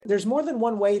there's more than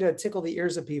one way to tickle the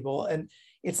ears of people. And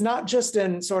it's not just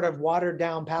in sort of watered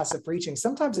down passive preaching.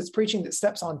 Sometimes it's preaching that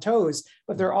steps on toes,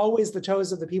 but they're always the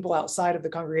toes of the people outside of the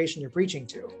congregation you're preaching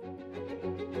to.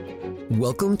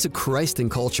 Welcome to Christ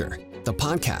and Culture, the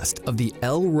podcast of the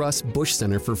L. Russ Bush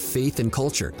Center for Faith and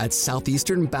Culture at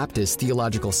Southeastern Baptist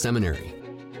Theological Seminary.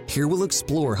 Here we'll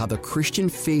explore how the Christian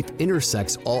faith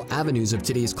intersects all avenues of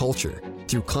today's culture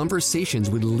through conversations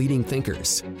with leading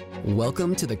thinkers.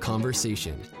 Welcome to the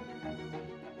conversation.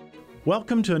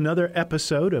 Welcome to another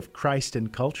episode of Christ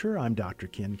and Culture. I'm Dr.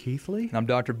 Ken Keathley. And I'm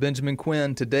Dr. Benjamin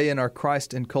Quinn. Today in our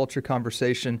Christ and Culture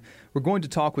conversation, we're going to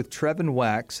talk with Trevin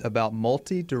Wax about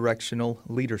multi-directional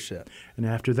leadership. And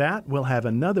after that, we'll have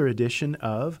another edition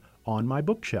of On My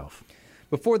Bookshelf.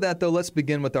 Before that, though, let's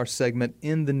begin with our segment,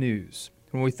 In the News.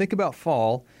 When we think about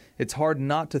fall, it's hard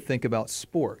not to think about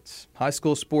sports. High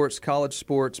school sports, college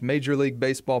sports, Major League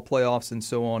Baseball playoffs, and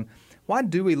so on. Why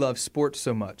do we love sports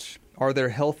so much? Are there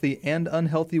healthy and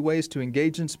unhealthy ways to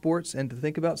engage in sports and to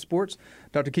think about sports?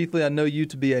 Dr. Keathley, I know you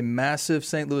to be a massive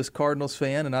St. Louis Cardinals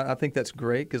fan, and I think that's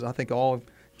great because I think all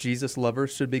Jesus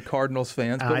lovers should be Cardinals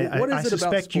fans. But what is it about sports? I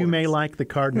suspect you may like the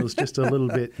Cardinals just a little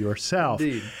bit yourself.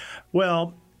 Indeed.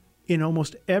 Well, in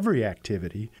almost every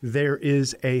activity, there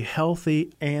is a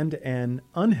healthy and an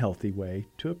unhealthy way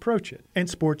to approach it. And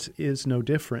sports is no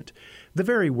different. The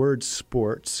very word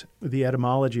sports, the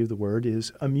etymology of the word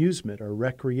is amusement or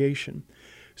recreation.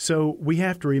 So we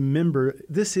have to remember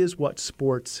this is what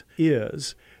sports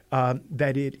is,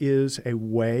 that it is a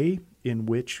way in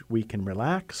which we can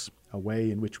relax, a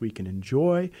way in which we can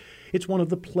enjoy. It's one of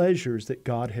the pleasures that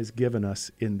God has given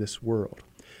us in this world.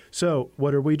 So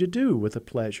what are we to do with a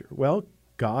pleasure? Well,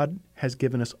 God has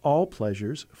given us all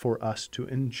pleasures for us to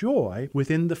enjoy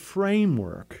within the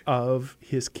framework of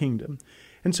His kingdom.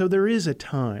 And so there is a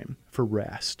time for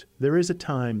rest. There is a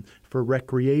time for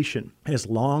recreation, as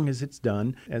long as it's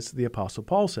done, as the Apostle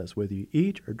Paul says, whether you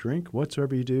eat or drink,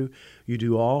 whatsoever you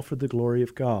do all for the glory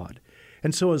of God.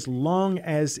 And so as long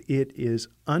as it is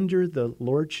under the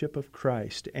lordship of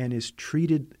Christ and is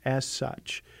treated as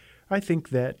such, I think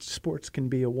that sports can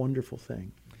be a wonderful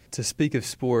thing. To speak of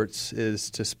sports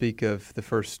is to speak of the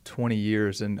first 20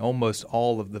 years and almost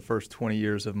all of the first 20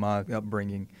 years of my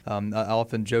upbringing. I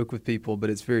often joke with people, but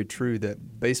it's very true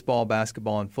that baseball,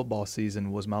 basketball, and football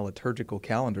season was my liturgical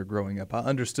calendar growing up. I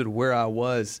understood where I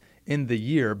was in the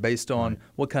year based on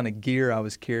what kind of gear I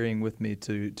was carrying with me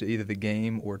to either the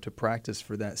game or to practice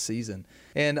for that season.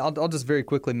 And I'll just very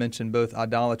quickly mention both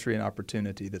idolatry and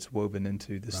opportunity that's woven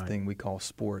into this thing we call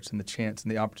sports and the chance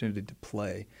and the opportunity to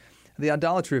play. The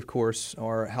idolatry, of course,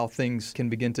 are how things can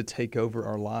begin to take over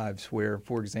our lives where,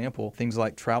 for example, things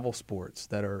like travel sports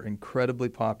that are incredibly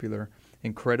popular,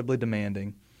 incredibly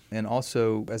demanding, and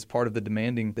also as part of the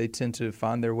demanding, they tend to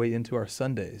find their way into our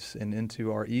Sundays and into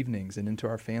our evenings and into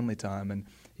our family time and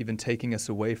even taking us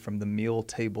away from the meal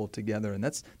table together. And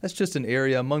that's just an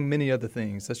area, among many other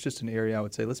things, that's just an area I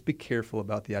would say, let's be careful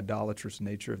about the idolatrous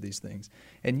nature of these things.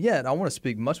 And yet, I want to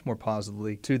speak much more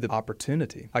positively to the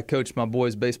opportunity. I coach my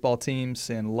boys' baseball teams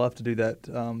and love to do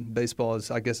that. Baseball is,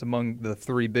 I guess, among the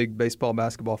three big baseball,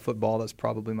 basketball, football, that's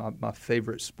probably my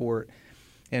favorite sport.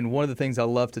 And one of the things I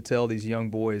love to tell these young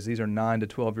boys, these are 9 to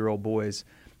 12-year-old boys,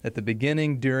 at the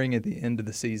beginning, during, at the end of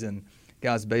the season,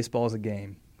 guys, baseball is a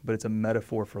game, but it's a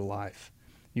metaphor for life.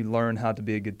 You learn how to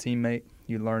be a good teammate.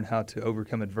 You learn how to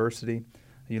overcome adversity.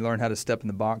 You learn how to step in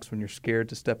the box when you're scared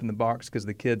to step in the box because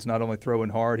the kid's not only throwing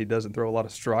hard, he doesn't throw a lot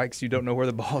of strikes. You don't know where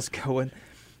the ball's going.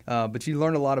 But you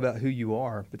learn a lot about who you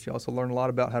are, but you also learn a lot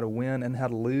about how to win and how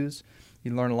to lose.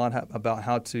 You learn a lot about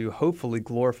how to hopefully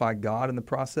glorify God in the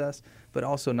process, but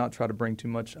also not try to bring too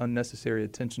much unnecessary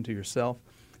attention to yourself.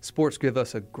 Sports give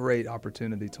us a great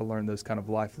opportunity to learn those kind of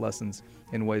life lessons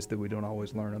in ways that we don't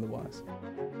always learn otherwise.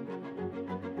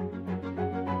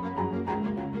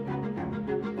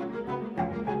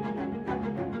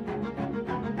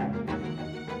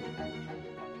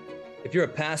 If you're a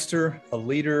pastor, a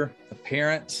leader, a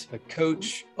parent, a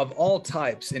coach of all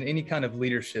types in any kind of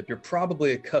leadership, you're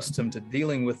probably accustomed to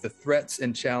dealing with the threats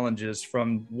and challenges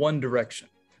from one direction.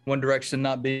 One direction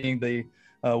not being the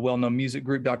well-known music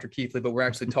group, Dr. Keathley, but we're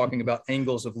actually talking about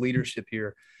angles of leadership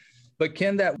here. But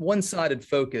can that one-sided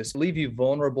focus leave you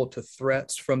vulnerable to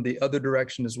threats from the other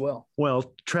direction as well?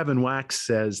 Well, Trevin Wax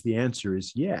says the answer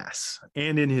is yes.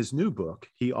 And in his new book,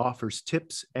 he offers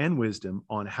tips and wisdom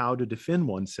on how to defend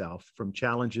oneself from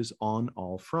challenges on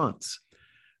all fronts.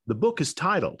 The book is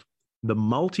titled The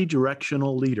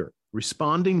Multi-Directional Leader,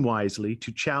 Responding Wisely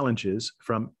to Challenges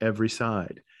from Every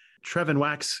Side. Trevin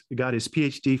Wax got his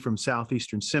PhD from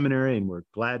Southeastern Seminary, and we're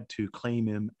glad to claim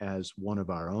him as one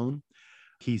of our own.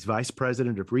 He's Vice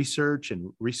President of Research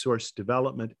and Resource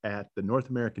Development at the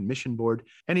North American Mission Board,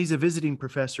 and he's a visiting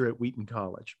professor at Wheaton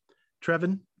College.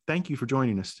 Trevin, thank you for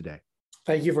joining us today.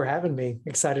 Thank you for having me.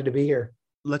 Excited to be here.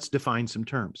 Let's define some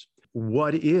terms.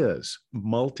 What is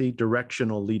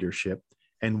multi-directional leadership,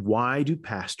 and why do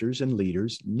pastors and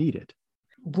leaders need it?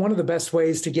 One of the best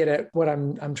ways to get at what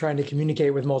I'm trying to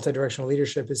communicate with multi-directional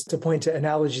leadership is to point to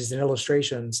analogies and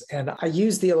illustrations. And I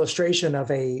use the illustration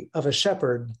of a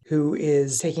shepherd who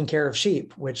is taking care of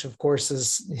sheep, which of course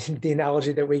is the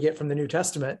analogy that we get from the New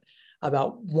Testament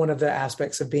about one of the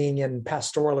aspects of being in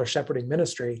pastoral or shepherding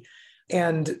ministry.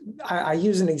 And I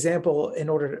use an example in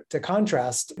order to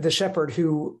contrast the shepherd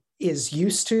who is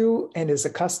used to and is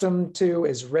accustomed to,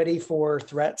 is ready for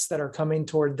threats that are coming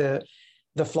toward the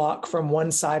flock from one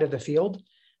side of the field.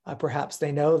 Perhaps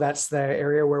they know that's the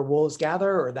area where wolves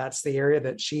gather, or that's the area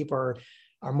that sheep are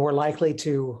more likely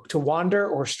to wander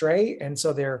or stray. And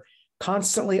so they're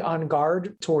constantly on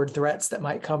guard toward threats that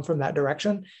might come from that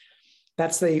direction.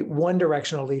 That's the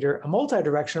one-directional leader. A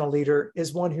multi-directional leader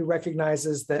is one who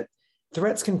recognizes that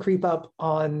threats can creep up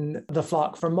on the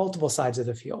flock from multiple sides of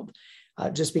the field.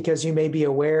 Just because you may be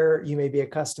aware, you may be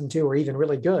accustomed to, or even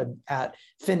really good at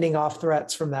fending off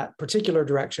threats from that particular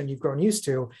direction you've grown used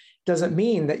to, doesn't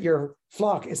mean that your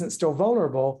flock isn't still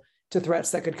vulnerable to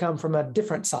threats that could come from a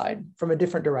different side, from a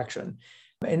different direction.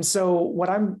 And so what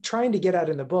I'm trying to get at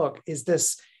in the book is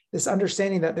this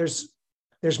understanding that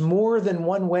there's more than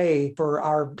one way for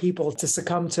our people to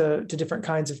succumb to different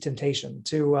kinds of temptation,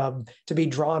 to be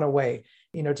drawn away.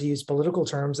 To use political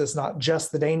terms, it's not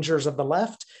just the dangers of the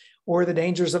left or the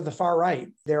dangers of the far right.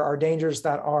 There are dangers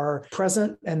that are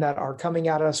present and that are coming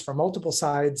at us from multiple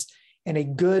sides. And a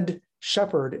good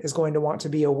shepherd is going to want to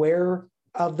be aware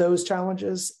of those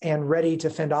challenges and ready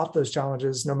to fend off those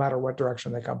challenges no matter what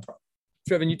direction they come from.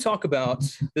 Trevin, you talk about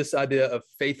this idea of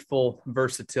faithful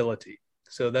versatility.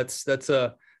 So that's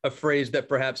a phrase that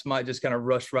perhaps might just kind of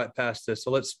rush right past us. So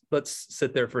let's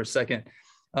sit there for a second.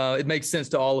 It makes sense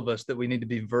to all of us that we need to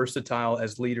be versatile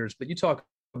as leaders, but you talk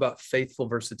about faithful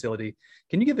versatility.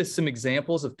 Can you give us some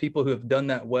examples of people who have done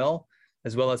that well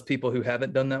as people who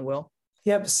haven't done that well?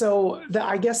 Yep. So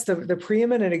I guess the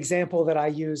preeminent example that I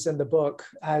use in the book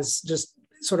as just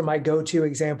sort of my go-to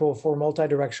example for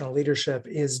multi-directional leadership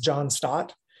is John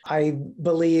Stott. I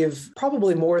believe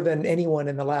probably more than anyone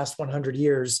in the last 100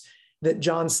 years that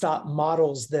John Stott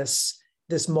models this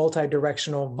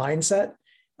multi-directional mindset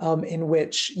in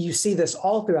which you see this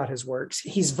all throughout his works.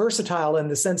 He's versatile in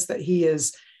the sense that he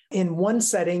is, in one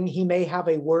setting, he may have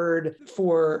a word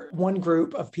for one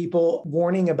group of people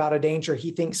warning about a danger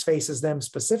he thinks faces them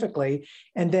specifically.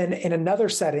 And then in another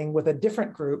setting with a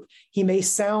different group, he may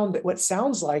sound what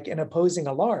sounds like an opposing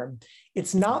alarm.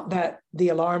 It's not that the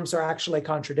alarms are actually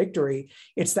contradictory.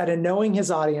 It's that in knowing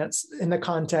his audience, in the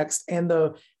context and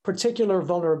the particular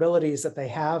vulnerabilities that they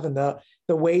have and the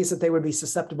ways that they would be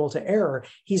susceptible to error,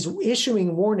 he's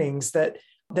issuing warnings that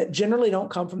generally don't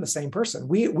come from the same person.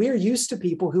 We are used to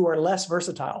people who are less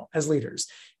versatile as leaders,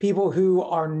 people who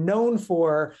are known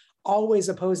for always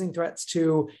opposing threats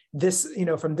to this,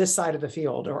 from this side of the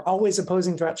field, or always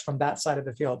opposing threats from that side of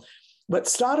the field. But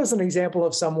Stott is an example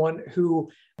of someone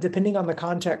who, depending on the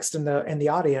context and the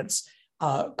audience,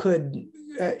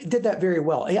 did that very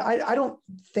well. I don't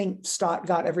think Stott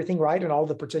got everything right in all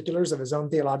the particulars of his own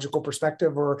theological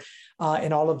perspective or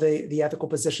in all of the ethical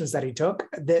positions that he took.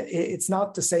 It's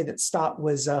not to say that Stott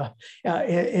was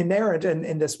inerrant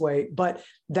in this way, but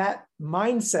that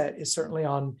mindset is certainly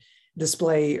on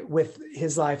display with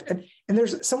his life. And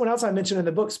there's someone else I mentioned in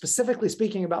the book specifically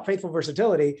speaking about faithful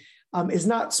versatility, is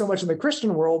not so much in the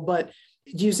Christian world, but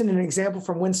using an example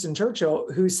from Winston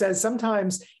Churchill, who says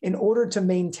sometimes in order to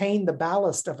maintain the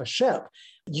ballast of a ship,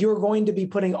 you're going to be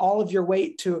putting all of your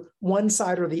weight to one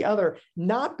side or the other,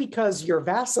 not because you're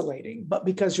vacillating, but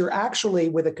because you're actually,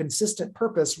 with a consistent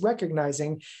purpose,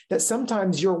 recognizing that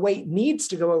sometimes your weight needs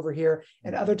to go over here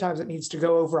and other times it needs to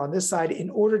go over on this side in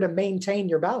order to maintain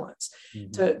your balance,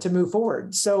 to move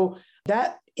forward. So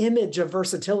that image of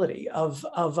versatility, of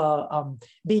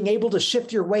being able to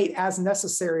shift your weight as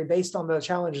necessary based on the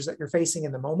challenges that you're facing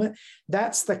in the moment,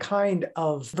 that's the kind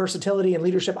of versatility and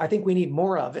leadership I think we need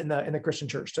more of in the Christian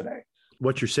church today.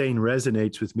 What you're saying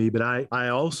resonates with me, but I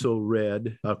also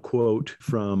read a quote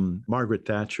from Margaret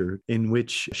Thatcher in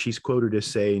which she's quoted as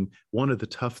saying, one of the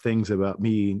tough things about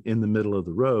being in the middle of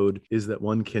the road is that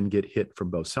one can get hit from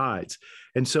both sides.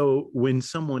 And so when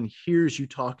someone hears you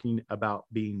talking about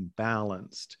being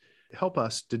balanced, help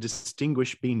us to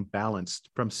distinguish being balanced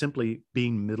from simply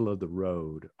being middle of the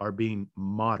road or being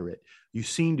moderate. You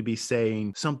seem to be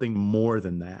saying something more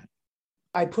than that.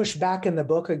 I push back in the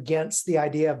book against the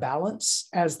idea of balance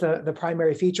as the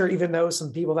primary feature, even though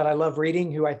some people that I love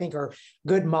reading who I think are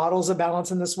good models of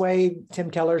balance in this way, Tim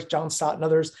Keller, John Stott, and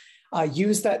others,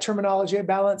 use that terminology of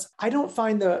balance. I don't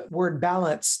find the word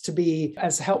balance to be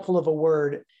as helpful of a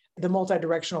word. The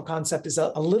multi-directional concept is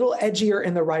a little edgier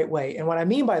in the right way. And what I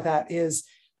mean by that is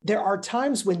there are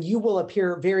times when you will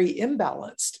appear very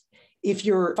imbalanced if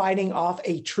you're fighting off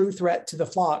a true threat to the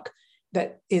flock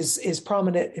that is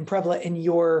prominent and prevalent in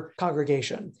your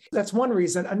congregation. That's one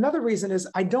reason. Another reason is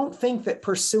I don't think that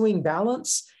pursuing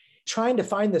balance, trying to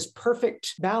find this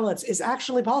perfect balance is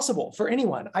actually possible for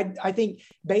anyone. I think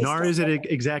nor is it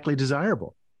exactly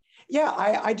desirable. Yeah,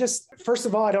 I just, first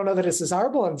of all, I don't know that it's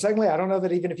desirable. And secondly, I don't know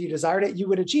that even if you desired it, you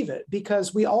would achieve it,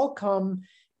 because we all come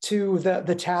to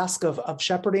the task of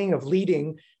shepherding, of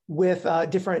leading with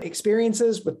different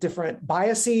experiences, with different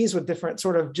biases, with different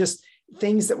sort of just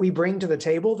things that we bring to the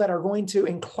table that are going to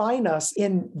incline us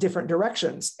in different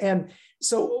directions. And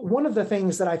so one of the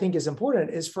things that I think is important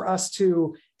is for us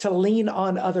to lean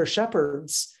on other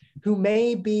shepherds who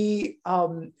may be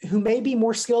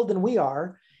more skilled than we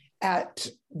are at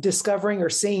discovering or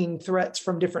seeing threats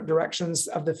from different directions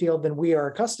of the field than we are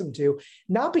accustomed to,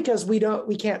 not because we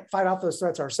can't fight off those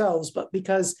threats ourselves, but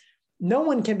because no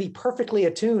one can be perfectly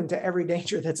attuned to every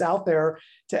danger that's out there,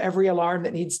 to every alarm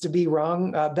that needs to be rung,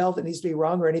 bell that needs to be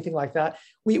rung, or anything like that.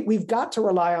 We've got to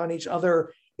rely on each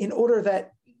other in order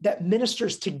that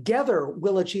ministers together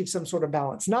will achieve some sort of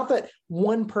balance. Not that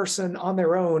one person on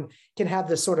their own can have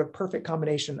this sort of perfect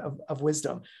combination of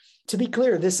wisdom. To be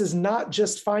clear, this is not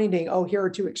just finding, here are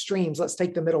two extremes, let's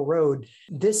take the middle road.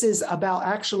 This is about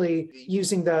actually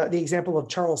using the example of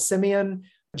Charles Simeon,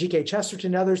 G.K.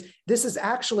 Chesterton, and others. This is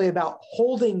actually about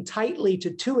holding tightly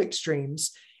to two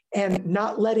extremes and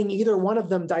not letting either one of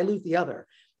them dilute the other.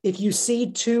 If you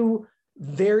see two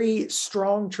very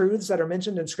strong truths that are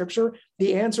mentioned in Scripture,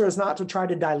 the answer is not to try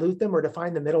to dilute them or to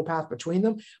find the middle path between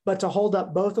them, but to hold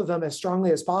up both of them as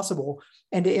strongly as possible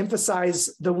and to emphasize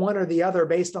the one or the other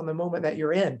based on the moment that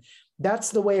you're in. That's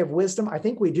the way of wisdom. I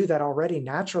think we do that already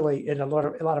naturally in a lot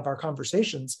of our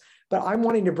conversations, but I'm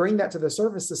wanting to bring that to the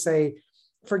surface to say,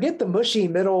 forget the mushy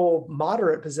middle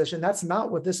moderate position. That's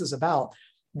not what this is about.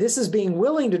 This is being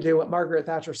willing to do what Margaret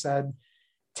Thatcher said,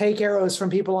 take arrows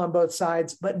from people on both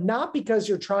sides, but not because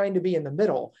you're trying to be in the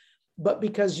middle, but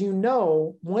because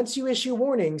once you issue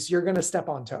warnings, you're going to step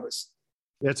on toes.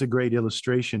 That's a great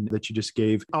illustration that you just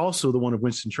gave. Also the one of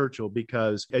Winston Churchill,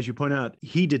 because as you point out,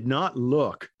 he did not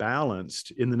look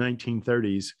balanced in the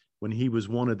 1930s when he was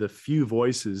one of the few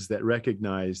voices that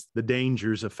recognized the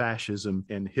dangers of fascism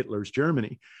and Hitler's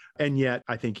Germany. And yet,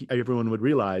 I think everyone would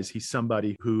realize he's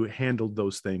somebody who handled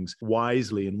those things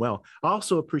wisely and well. I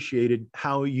also appreciated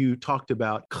how you talked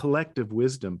about collective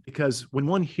wisdom, because when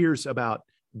one hears about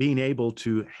being able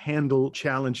to handle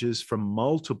challenges from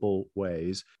multiple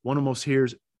ways, one almost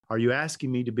hears, are you asking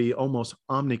me to be almost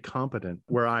omnicompetent,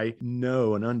 where I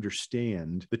know and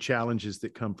understand the challenges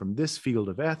that come from this field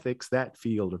of ethics, that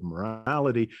field of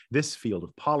morality, this field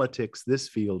of politics, this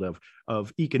field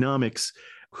of economics?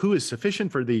 Who is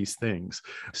sufficient for these things?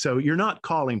 So you're not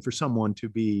calling for someone to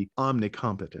be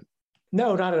omnicompetent.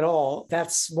 No, not at all.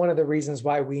 That's one of the reasons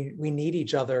why we need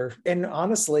each other. And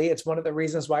honestly, it's one of the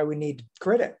reasons why we need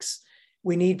critics.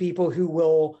 We need people who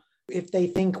will, if they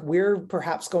think we're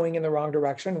perhaps going in the wrong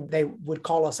direction, they would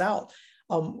call us out.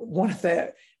 One of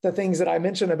the things that I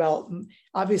mentioned about,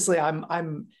 obviously,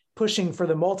 I'm pushing for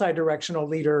the multi-directional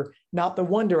leader, not the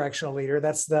one-directional leader.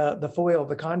 That's the foil,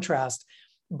 the contrast.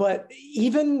 But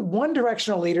even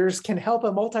one-directional leaders can help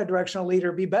a multi-directional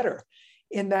leader be better,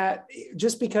 in that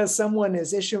just because someone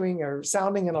is issuing or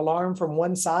sounding an alarm from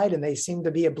one side and they seem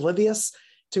to be oblivious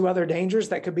to other dangers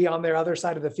that could be on their other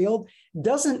side of the field,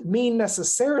 doesn't mean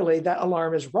necessarily that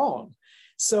alarm is wrong.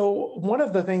 So one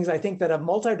of the things I think that a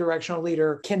multi-directional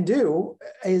leader can do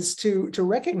is to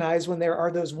recognize when there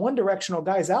are those one-directional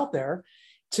guys out there,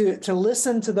 to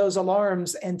listen to those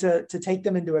alarms and to take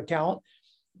them into account,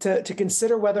 to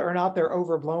consider whether or not they're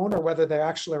overblown or whether they're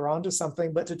actually onto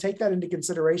something, but to take that into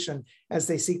consideration as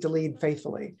they seek to lead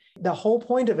faithfully. The whole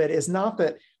point of it is not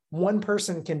that one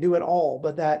person can do it all,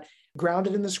 but that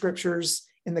grounded in the Scriptures,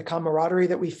 in the camaraderie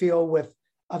that we feel with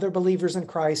other believers in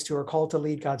Christ who are called to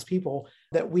lead God's people,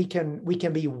 that we can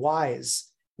be wise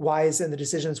in the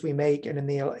decisions we make and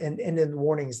in the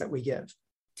warnings that we give.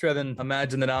 Trevin,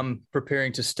 imagine that I'm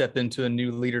preparing to step into a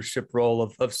new leadership role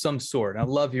of some sort. I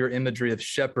love your imagery of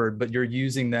shepherd, but you're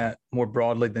using that more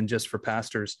broadly than just for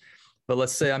pastors. But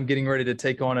let's say I'm getting ready to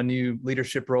take on a new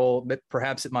leadership role,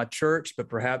 perhaps at my church, but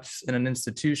perhaps in an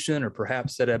institution or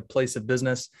perhaps at a place of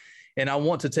business. and I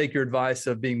want to take your advice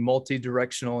of being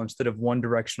multi-directional instead of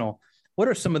one-directional. What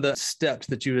are some of the steps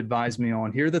that you advise me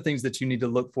on? Here are the things that you need to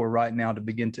look for right now to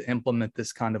begin to implement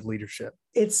this kind of leadership.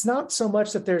 It's not so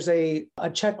much that there's a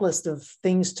checklist of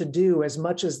things to do as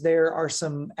much as there are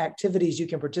some activities you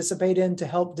can participate in to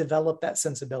help develop that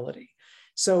sensibility.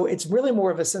 So it's really more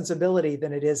of a sensibility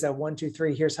than it is a 1, 2,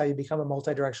 3, here's how you become a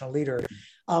multi-directional leader.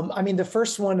 The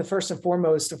first and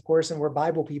foremost, of course, and we're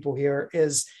Bible people here,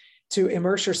 is to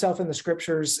immerse yourself in the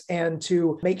scriptures and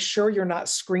to make sure you're not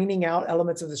screening out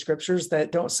elements of the scriptures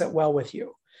that don't sit well with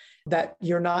you, that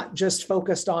you're not just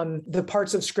focused on the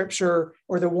parts of scripture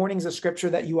or the warnings of scripture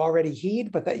that you already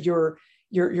heed, but that you're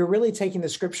really taking the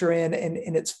scripture in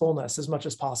its fullness as much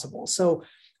as possible. So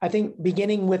I think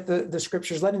beginning with the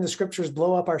scriptures, letting the scriptures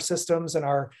blow up our systems and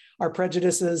our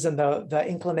prejudices and the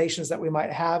inclinations that we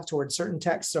might have towards certain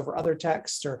texts over other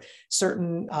texts or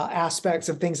certain aspects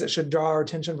of things that should draw our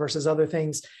attention versus other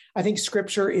things. I think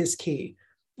scripture is key.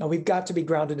 We've got to be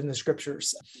grounded in the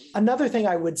scriptures. Another thing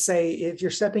I would say, if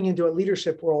you're stepping into a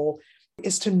leadership role,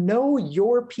 is to know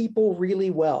your people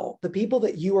really well, the people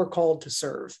that you are called to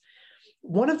serve.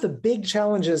 One of the big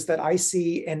challenges that I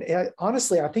see, and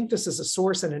honestly, I think this is a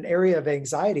source and an area of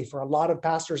anxiety for a lot of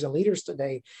pastors and leaders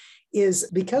today, is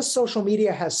because social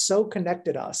media has so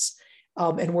connected us,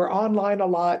 and we're online a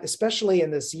lot, especially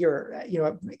in this year,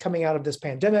 coming out of this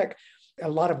pandemic. A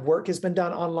lot of work has been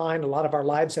done online. A lot of our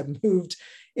lives have moved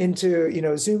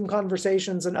into, Zoom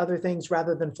conversations and other things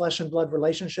rather than flesh and blood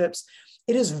relationships.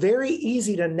 It is very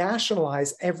easy to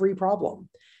nationalize every problem,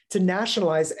 to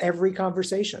nationalize every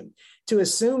conversation, to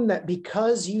assume that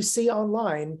because you see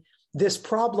online this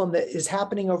problem that is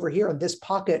happening over here in this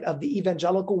pocket of the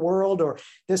evangelical world, or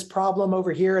this problem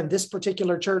over here in this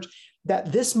particular church,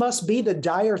 that this must be the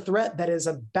dire threat that is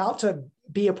about to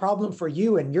be a problem for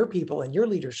you and your people and your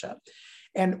leadership.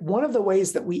 And one of the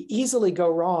ways that we easily go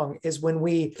wrong is when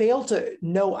we fail to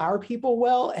know our people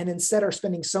well and instead are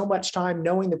spending so much time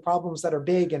knowing the problems that are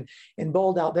big and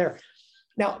bold out there.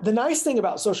 Now, the nice thing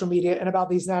about social media and about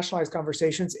these nationalized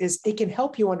conversations is it can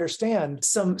help you understand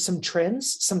some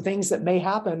trends, some things that may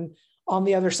happen on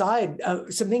the other side,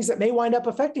 some things that may wind up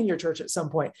affecting your church at some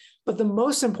point. But the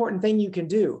most important thing you can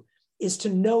do is to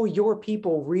know your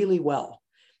people really well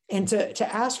and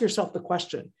to ask yourself the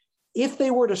question, if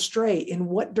they were to stray, in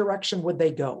what direction would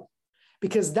they go?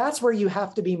 Because that's where you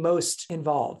have to be most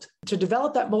involved. To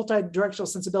develop that multi-directional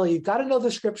sensibility, you've got to know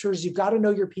the scriptures, you've got to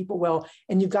know your people well,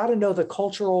 and you've got to know the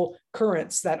cultural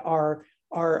currents that are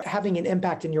having an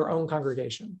impact in your own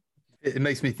congregation. It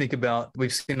makes me think about,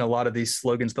 we've seen a lot of these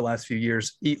slogans the last few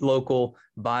years: eat local,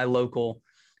 buy local.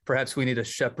 Perhaps we need a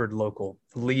shepherd local,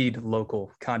 lead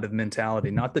local kind of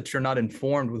mentality. Not that you're not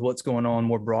informed with what's going on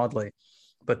more broadly,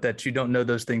 but that you don't know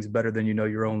those things better than you know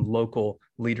your own local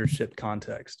leadership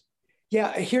context.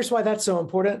 Yeah, here's why that's so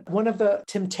important. One of the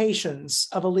temptations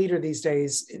of a leader these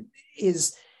days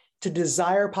is to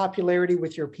desire popularity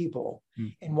with your people.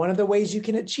 And one of the ways you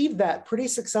can achieve that pretty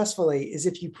successfully is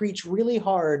if you preach really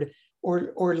hard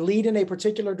or lead in a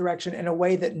particular direction in a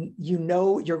way that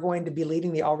you're going to be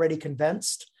leading the already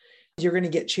convinced. You're going to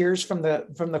get cheers from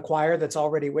the choir that's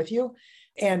already with you.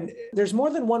 And there's more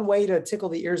than one way to tickle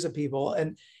the ears of people.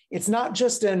 And it's not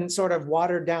just in sort of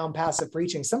watered down passive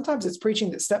preaching. Sometimes it's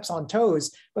preaching that steps on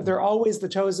toes, but they're always the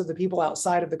toes of the people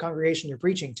outside of the congregation you're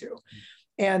preaching to.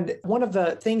 And one of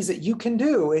the things that you can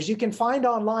do is you can find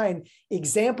online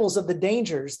examples of the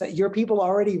dangers that your people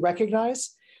already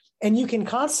recognize. And you can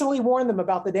constantly warn them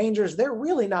about the dangers they're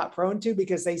really not prone to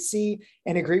because they see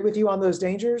and agree with you on those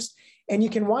dangers. And you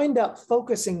can wind up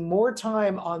focusing more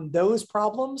time on those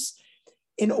problems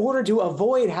in order to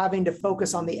avoid having to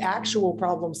focus on the actual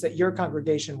problems that your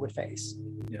congregation would face.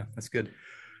 Yeah, that's good.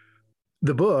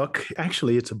 The book,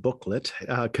 actually, it's a booklet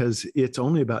because it's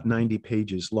only about 90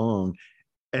 pages long.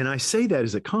 And I say that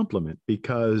as a compliment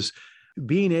because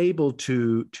being able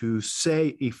to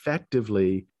say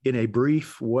effectively in a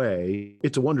brief way,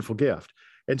 it's a wonderful gift.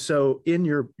 And so in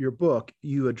your book,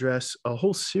 you address a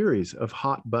whole series of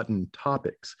hot button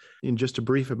topics. In just a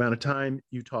brief amount of time,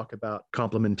 you talk about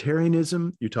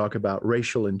complementarianism, you talk about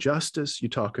racial injustice, you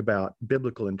talk about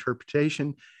biblical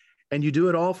interpretation, and you do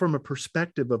it all from a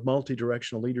perspective of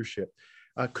multi-directional leadership.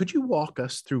 Could you walk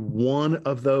us through one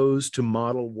of those to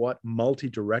model what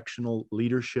multi-directional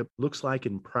leadership looks like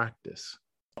in practice?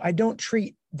 I don't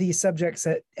treat these subjects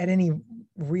at any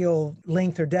real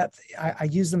length or depth. I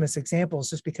use them as examples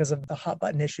just because of the hot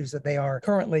button issues that they are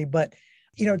currently. But,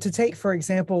 to take, for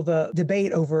example, the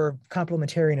debate over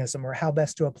complementarianism or how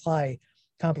best to apply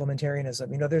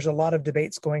complementarianism, there's a lot of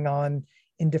debates going on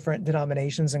in different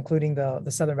denominations, including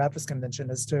the Southern Baptist Convention,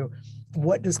 as to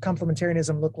what does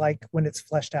complementarianism look like when it's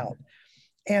fleshed out.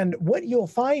 And what you'll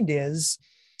find is,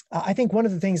 I think one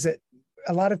of the things that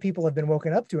a lot of people have been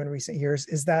woken up to in recent years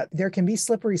is that there can be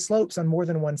slippery slopes on more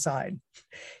than one side.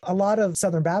 A lot of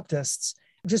Southern Baptists,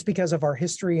 just because of our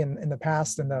history in the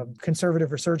past and the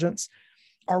conservative resurgence,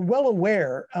 are well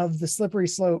aware of the slippery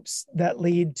slopes that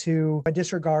lead to a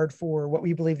disregard for what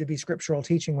we believe to be scriptural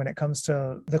teaching when it comes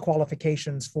to the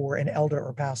qualifications for an elder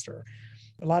or pastor.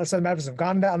 A lot of Southern Baptists have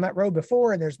gone down that road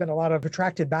before, and there's been a lot of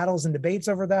protracted battles and debates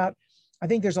over that. I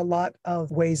think there's a lot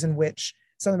of ways in which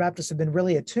Southern Baptists have been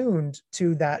really attuned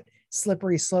to that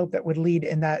slippery slope that would lead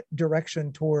in that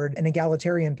direction toward an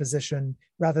egalitarian position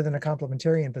rather than a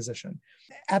complementarian position.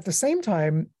 At the same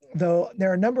time, though,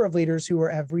 there are a number of leaders who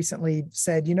have recently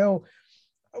said,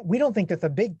 we don't think that the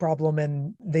big problem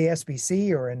in the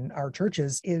SBC or in our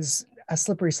churches is a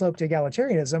slippery slope to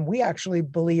egalitarianism. We actually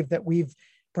believe that we've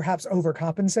perhaps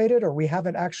overcompensated, or we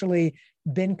haven't actually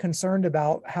been concerned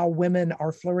about how women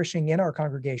are flourishing in our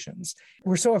congregations.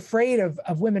 We're so afraid of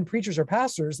women preachers or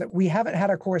pastors that we haven't had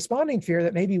a corresponding fear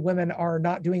that maybe women are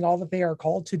not doing all that they are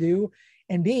called to do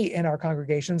and be in our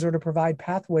congregations, or to provide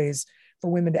pathways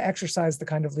for women to exercise the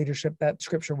kind of leadership that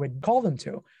Scripture would call them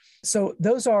to. So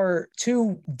those are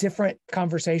two different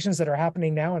conversations that are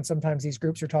happening now, and sometimes these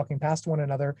groups are talking past one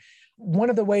another. One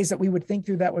of the ways that we would think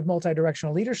through that with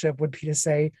multi-directional leadership would be to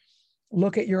say,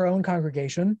 look at your own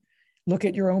congregation, look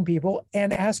at your own people,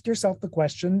 and ask yourself the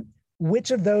question,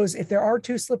 which of those, if there are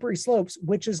two slippery slopes,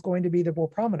 which is going to be the more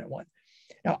prominent one?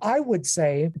 Now, I would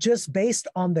say, just based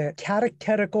on the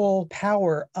catechetical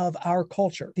power of our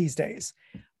culture these days,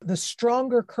 the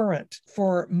stronger current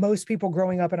for most people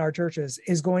growing up in our churches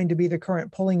is going to be the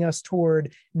current pulling us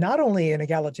toward not only an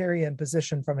egalitarian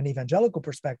position from an evangelical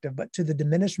perspective, but to the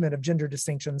diminishment of gender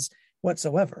distinctions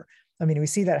whatsoever. I mean, we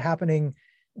see that happening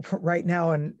right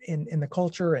now in the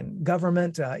culture and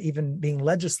government, even being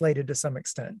legislated to some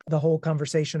extent. The whole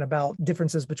conversation about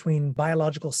differences between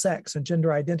biological sex and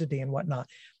gender identity and whatnot,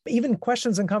 even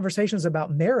questions and conversations about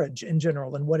marriage in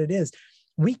general and what it is.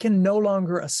 We can no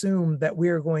longer assume that we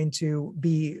are going to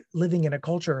be living in a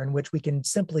culture in which we can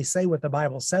simply say what the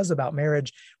Bible says about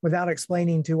marriage without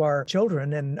explaining to our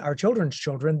children and our children's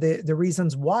children the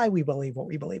reasons why we believe what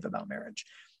we believe about marriage.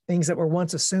 Things that were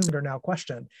once assumed are now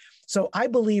questioned. So I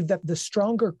believe that the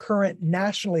stronger current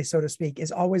nationally, so to speak,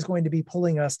 is always going to be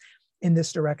pulling us in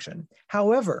this direction.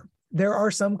 However, there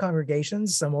are some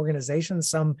congregations, some organizations,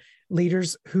 some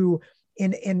leaders who,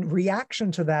 in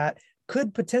reaction to that,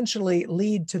 could potentially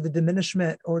lead to the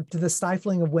diminishment or to the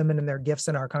stifling of women and their gifts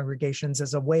in our congregations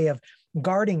as a way of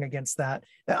guarding against that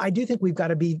I do think we've got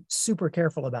to be super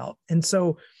careful about. And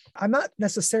so I'm not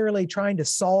necessarily trying to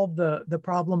solve the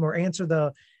problem or answer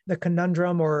the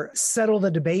conundrum or settle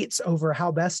the debates over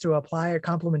how best to apply a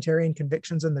complementarian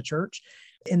convictions in the church.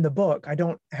 In the book, I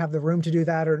don't have the room to do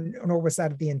that, nor was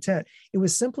that the intent. It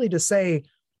was simply to say,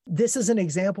 this is an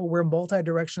example where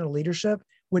multi-directional leadership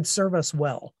would serve us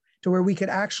well, to where we could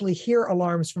actually hear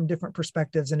alarms from different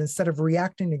perspectives. And instead of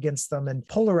reacting against them in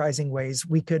polarizing ways,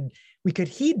 we could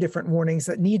heed different warnings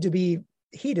that need to be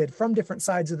heeded from different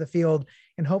sides of the field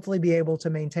and hopefully be able to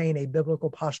maintain a biblical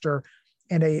posture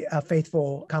and a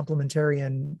faithful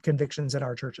complementarian convictions in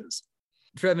our churches.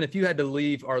 Trevin, if you had to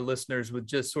leave our listeners with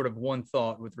just sort of one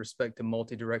thought with respect to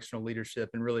multi-directional leadership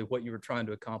and really what you were trying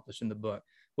to accomplish in the book,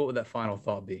 what would that final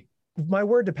thought be? My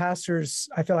word to pastors,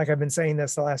 I feel like I've been saying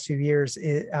this the last few years,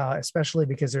 especially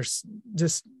because there's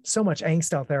just so much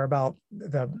angst out there about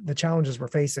the challenges we're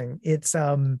facing. It's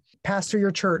pastor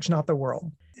your church, not the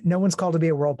world. No one's called to be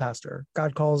a world pastor.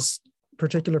 God calls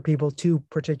particular people to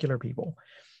particular people.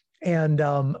 And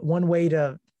one way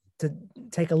to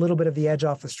take a little bit of the edge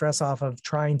off, the stress off of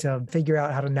trying to figure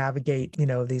out how to navigate,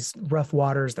 these rough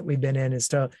waters that we've been in is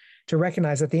to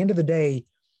recognize at the end of the day,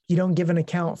 you don't give an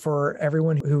account for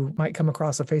everyone who might come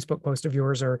across a Facebook post of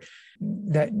yours or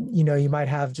that, you might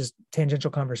have just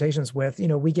tangential conversations with.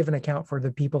 We give an account for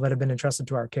the people that have been entrusted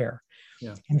to our care.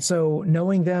 Yeah. And so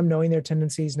knowing them, knowing their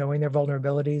tendencies, knowing their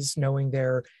vulnerabilities, knowing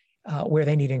their where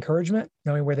they need encouragement,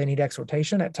 knowing where they need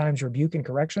exhortation, at times rebuke and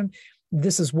correction.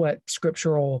 This is what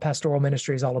scriptural pastoral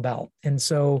ministry is all about. And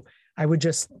so I would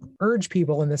just urge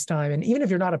people in this time, and even if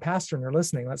you're not a pastor and you're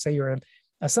listening, let's say you're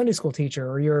a Sunday school teacher,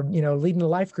 or you're, leading a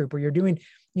life group, or you're doing,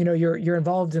 you're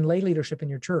involved in lay leadership in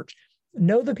your church.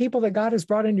 Know the people that God has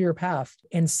brought into your path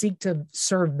and seek to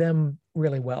serve them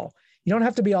really well. You don't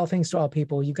have to be all things to all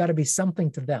people. You've got to be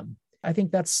something to them. I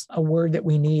think that's a word that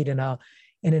we need in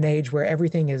an age where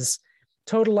everything is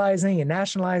totalizing and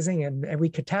nationalizing, and we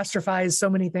catastrophize so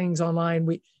many things online.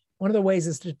 one of the ways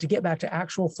is to get back to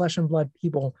actual flesh and blood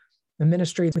people and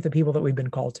ministry with the people that we've been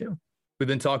called to. We've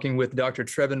been talking with Dr.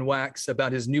 Trevin Wax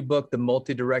about his new book, The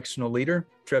Multi-Directional Leader.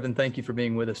 Trevin, thank you for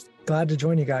being with us. Glad to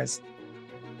join you guys.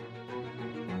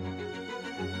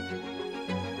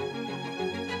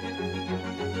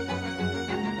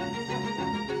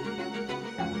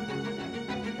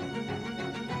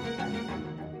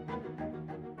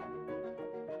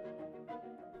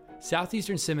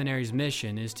 Southeastern Seminary's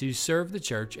mission is to serve the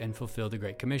church and fulfill the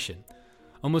Great Commission.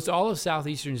 Almost all of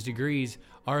Southeastern's degrees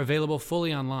are available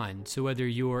fully online, so whether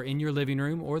you're in your living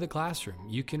room or the classroom,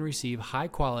 you can receive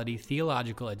high-quality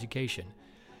theological education.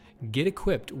 Get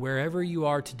equipped wherever you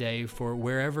are today for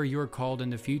wherever you're called in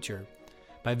the future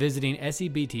by visiting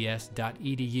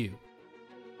sebts.edu.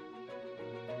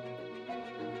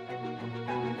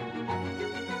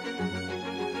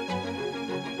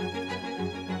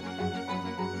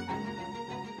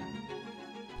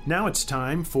 Now it's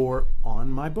time for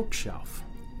On My Bookshelf.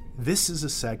 This is a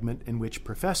segment in which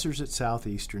professors at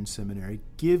Southeastern Seminary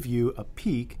give you a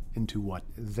peek into what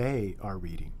they are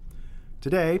reading.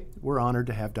 Today, we're honored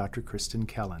to have Dr. Kristin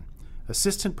Kellen,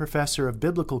 Assistant Professor of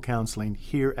Biblical Counseling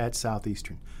here at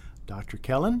Southeastern. Dr.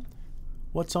 Kellen,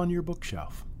 what's on your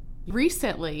bookshelf?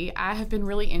 Recently, I have been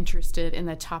really interested in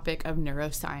the topic of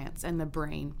neuroscience and the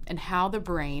brain and how the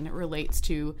brain relates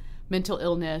to mental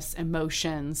illness,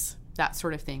 emotions, that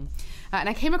sort of thing. And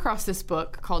I came across this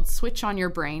book called Switch on Your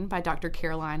Brain by Dr.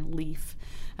 Caroline Leaf.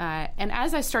 And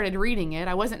as I started reading it,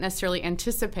 I wasn't necessarily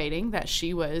anticipating that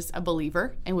she was a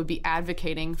believer and would be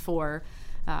advocating for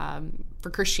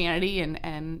Christianity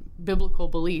and biblical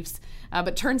beliefs,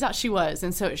 but turns out she was.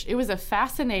 And so it was a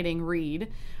fascinating read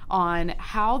on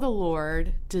how the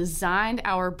Lord designed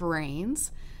our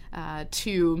brains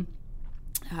to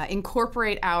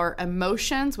incorporate our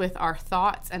emotions with our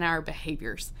thoughts and our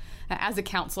behaviors. As a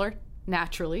counselor,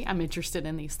 naturally, I'm interested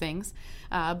in these things,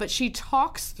 but she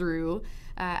talks through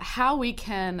how we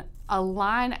can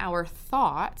align our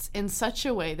thoughts in such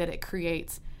a way that it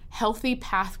creates healthy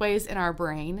pathways in our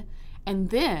brain,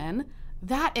 and then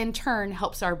that in turn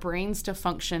helps our brains to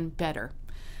function better.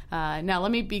 Now,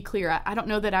 let me be clear. I don't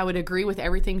know that I would agree with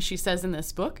everything she says in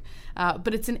this book,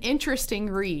 but it's an interesting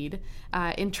read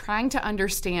in trying to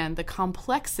understand the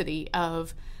complexity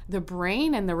of the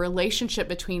brain and the relationship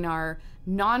between our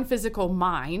non-physical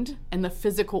mind and the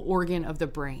physical organ of the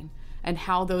brain, and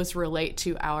how those relate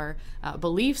to our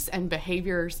beliefs and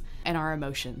behaviors and our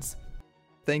emotions.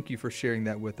 Thank you for sharing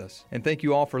that with us. And thank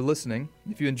you all for listening.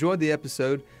 If you enjoyed the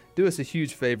episode, do us a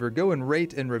huge favor. Go and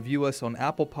rate and review us on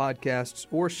Apple Podcasts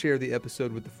or share the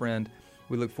episode with a friend.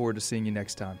 We look forward to seeing you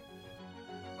next time.